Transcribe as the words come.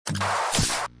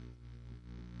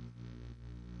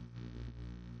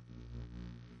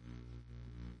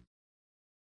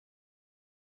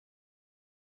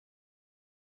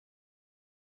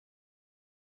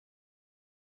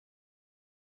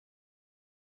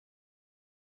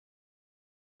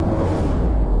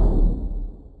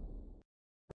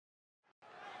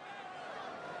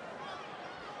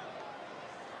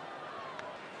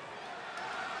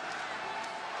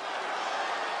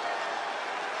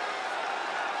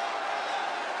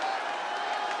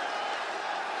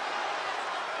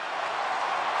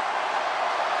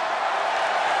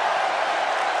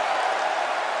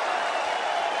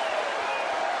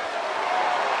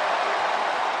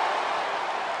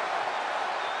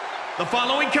The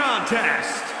following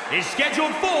contest is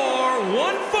scheduled for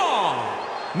one fall.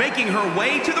 Making her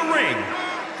way to the ring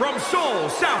from Seoul,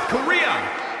 South Korea,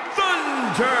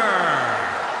 Thunder.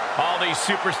 All these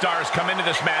superstars come into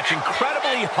this match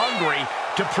incredibly hungry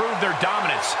to prove their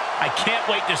dominance. I can't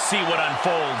wait to see what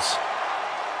unfolds.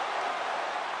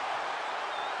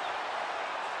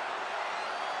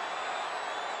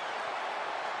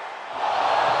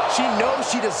 She knows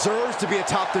she deserves to be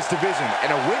atop this division,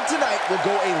 and a win tonight will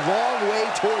go a long way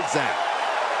towards that.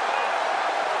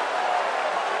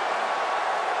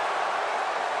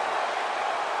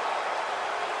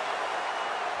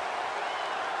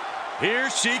 Here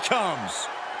she comes.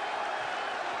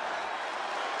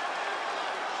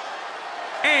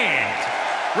 And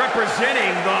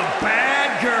representing the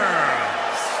Bad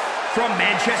Girls, from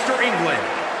Manchester, England,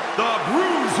 the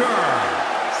Bruiser,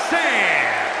 Sam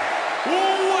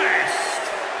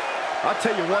West. I'll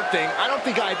tell you one thing, I don't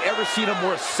think I've ever seen a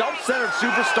more self-centered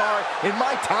superstar in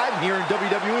my time here in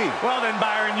WWE. Well then,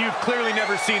 Byron, you've clearly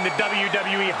never seen the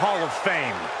WWE Hall of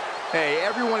Fame. Hey,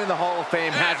 everyone in the Hall of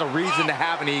Fame has a reason to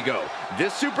have an ego.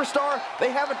 This superstar,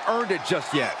 they haven't earned it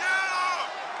just yet.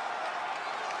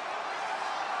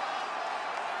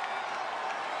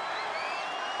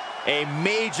 A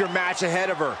major match ahead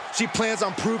of her. She plans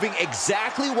on proving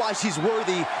exactly why she's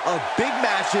worthy of big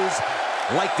matches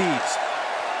like these.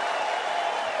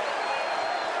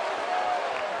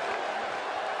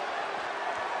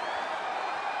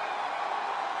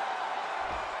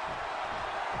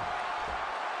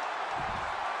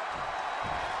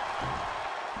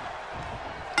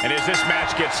 And as this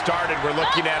match gets started, we're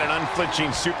looking at an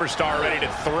unflinching superstar ready to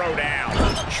throw down.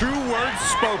 True words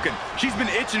spoken. She's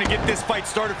been itching to get this fight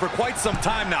started for quite some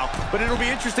time now, but it'll be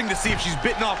interesting to see if she's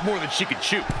bitten off more than she could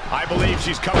chew. I believe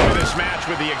she's coming to this match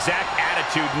with the exact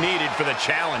attitude needed for the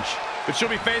challenge. But she'll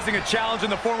be facing a challenge in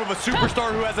the form of a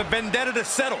superstar who has a vendetta to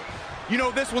settle. You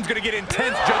know this one's going to get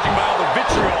intense judging by all the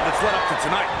vitriol that's led up to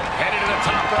tonight. Headed to the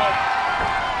top rope.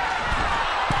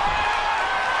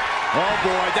 Oh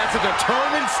boy, that's a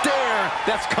determined stare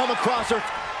that's come across her.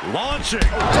 Launching.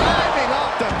 Diving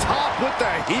off the top with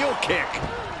the heel kick.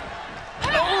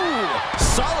 Oh,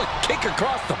 solid kick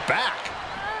across the back.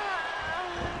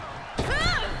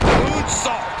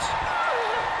 Moonsault.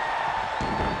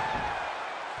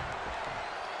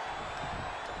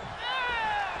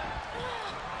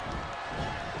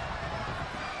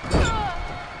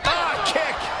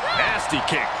 Kick. Nasty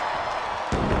kick.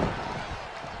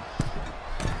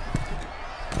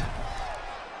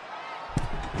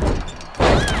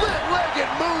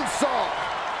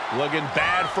 Looking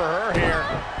bad for her here.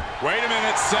 Wait a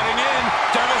minute, setting in.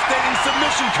 Devastating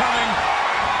submission coming.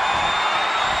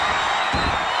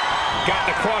 Got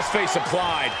the crossface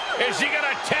applied. Is she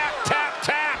gonna tap, tap,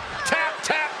 tap, tap,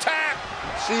 tap, tap?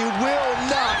 She will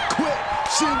not quit.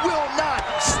 She will not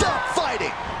stop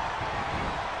fighting.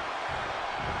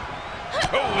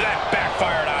 Oh, that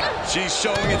backfired on her. She's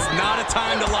showing it's not a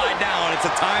time to lie down. It's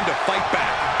a time to fight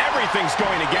back. Everything's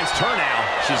going against her now.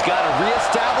 She's got to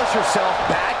reestablish herself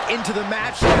back into the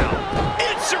match now.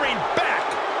 Answering back.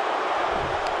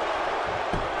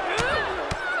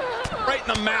 Right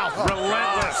in the mouth.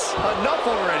 Relentless. Enough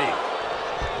already.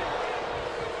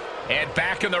 And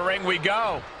back in the ring we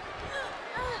go.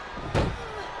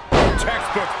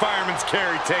 Textbook fireman's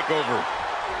carry takeover.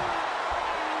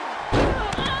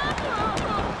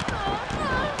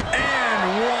 And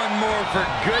one more for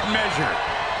good measure.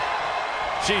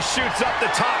 She shoots up the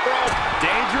top rope.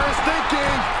 Dangerous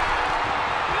thinking.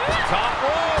 Top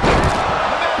rope.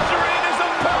 Measuring his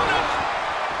opponent.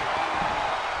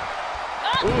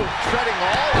 Ooh, treading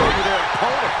all over their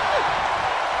opponent.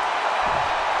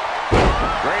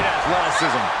 Great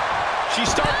athleticism. She's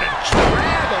starting to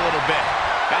drag a little bit.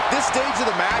 At this stage of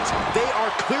the match, they are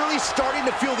clearly starting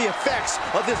to feel the effects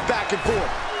of this back and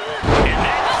forth. And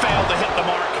that failed to hit the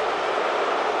mark.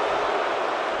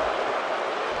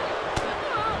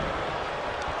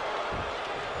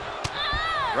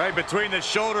 Right between the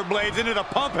shoulder blades into the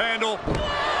pump handle.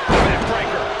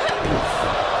 Backbreaker.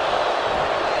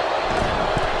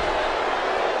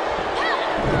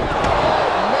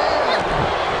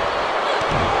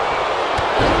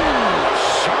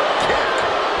 Sharp kick.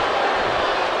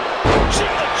 She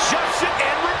adjusts it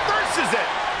and reverses it.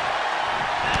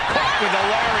 Caught with a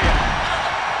lariat.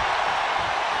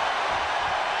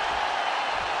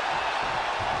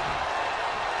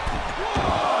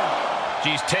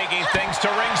 She's taking things to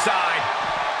ringside.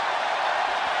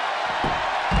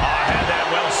 Oh, I had that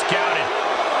well scouted.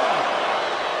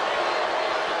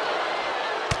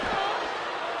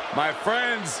 My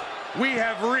friends, we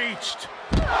have reached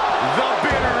the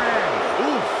bitter end.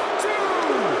 Oof.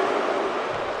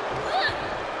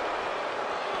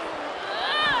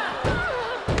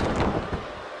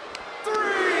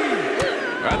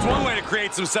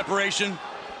 create some separation.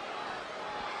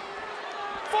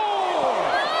 4. Oh,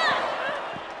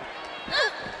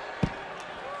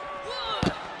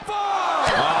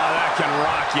 that can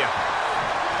rock you.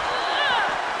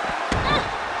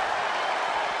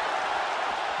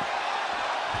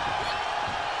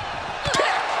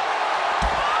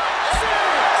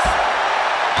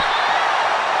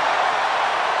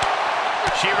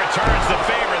 She returns the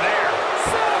favor there.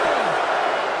 7.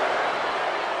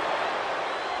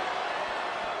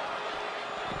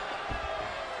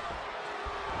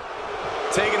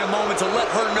 Taking a moment to let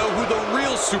her know who the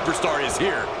real superstar is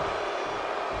here.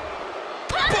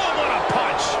 Boom, what a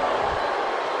punch.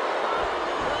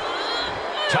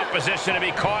 Tough position to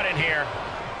be caught in here.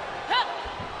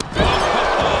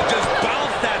 Oh, just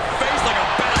bounce that face like a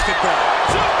basketball.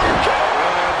 Good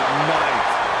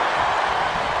night.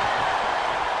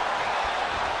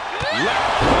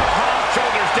 Left foot hop,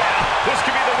 shoulders down. This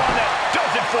could be the one that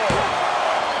does it for her.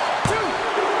 2.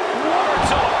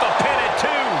 Wards off the pin at 2.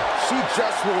 She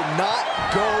just will not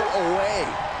go away.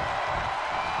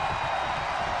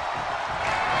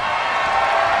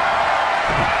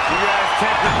 You guys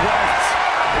take requests.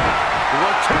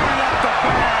 We're tuning up the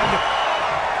band.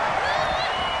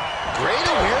 Great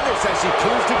awareness as she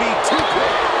proves to be too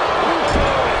quick.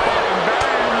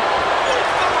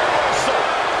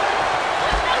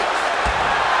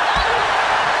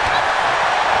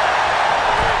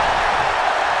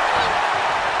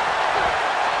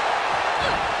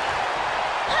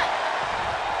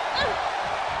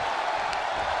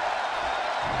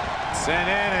 Sent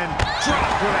in and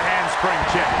dropped with a handspring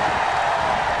kick.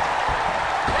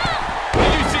 Did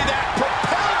you see that?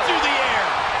 Propelled through the air.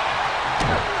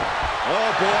 Oh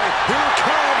boy, here it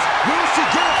comes. Will she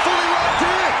get it fully locked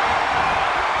in?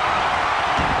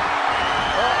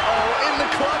 Uh-oh, in the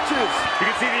clutches. You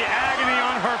can see the agony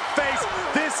on her face.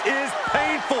 This is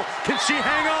painful. Can she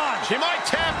hang on? She might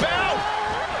tap out.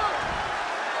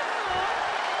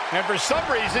 And for some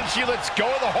reason, she lets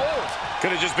go of the hold.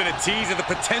 Could have just been a tease of the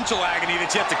potential agony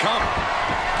that's yet to come.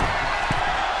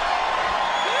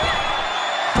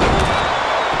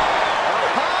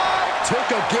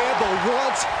 Took a gamble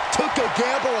once, took a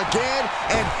gamble again,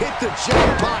 and hit the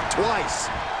jackpot twice.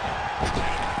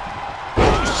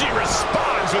 Ooh, she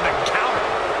responds with a counter.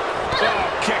 Oh,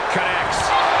 kick connects.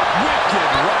 Wicked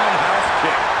roundhouse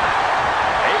kick.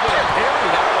 Able to parry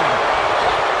that one.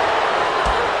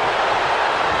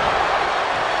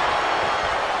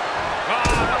 Oh,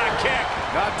 what a kick.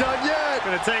 Not done yet.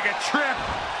 Gonna take a trip.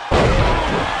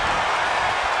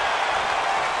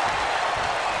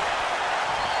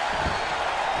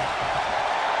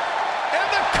 And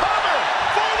the cover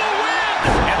for the win.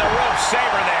 And the rope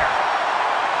saber there.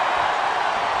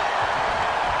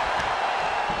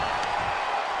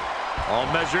 All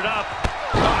measured up.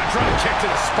 Oh, drop kick to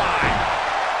the spine.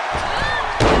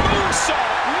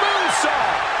 Moonsault,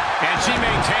 moonsault. And she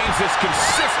maintains this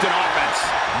consistent offense.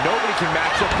 Nobody can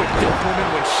match up with this woman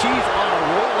when she's on a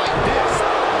roll like this.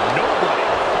 Nobody.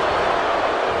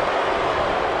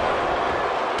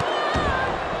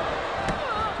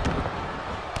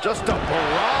 Just a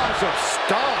barrage of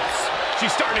stomps.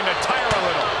 She's starting to tire a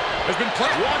little. Has been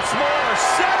played Once more,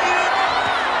 setting it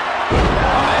up.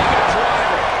 Mega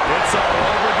driver. It's all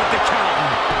over but the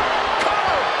counting.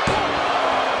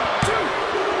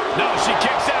 No, she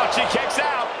kicks out. She kicks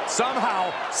out.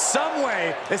 Somehow, some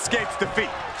way, escapes defeat.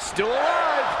 Still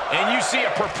alive. And you see a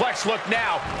perplexed look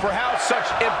now for how such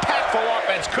impactful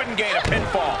offense couldn't gain a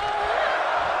pinfall.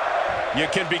 You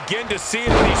can begin to see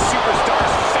it in these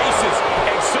superstars' faces.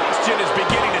 Exhaustion is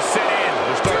beginning to set in.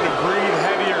 They're starting to breathe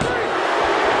heavier.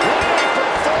 What a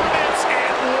performance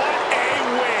and what a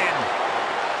win.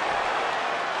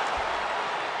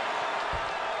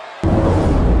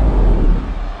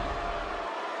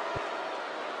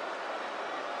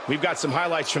 We've got some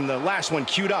highlights from the last one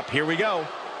queued up. Here we go.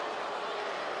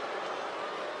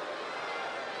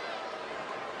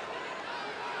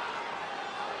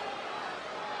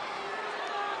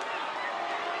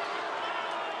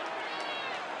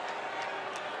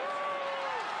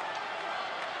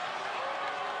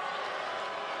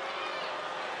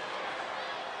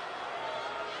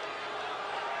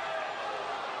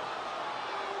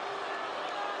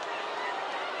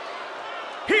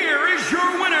 Here is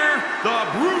your winner, the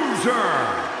Bruiser,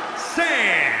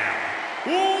 Sam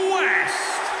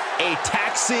West. A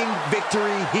taxing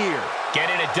victory here.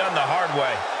 Getting it done the hard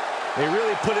way. They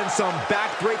really put in some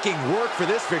back-breaking work for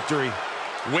this victory.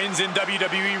 Wins in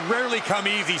WWE rarely come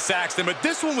easy, Saxton, but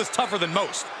this one was tougher than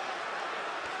most.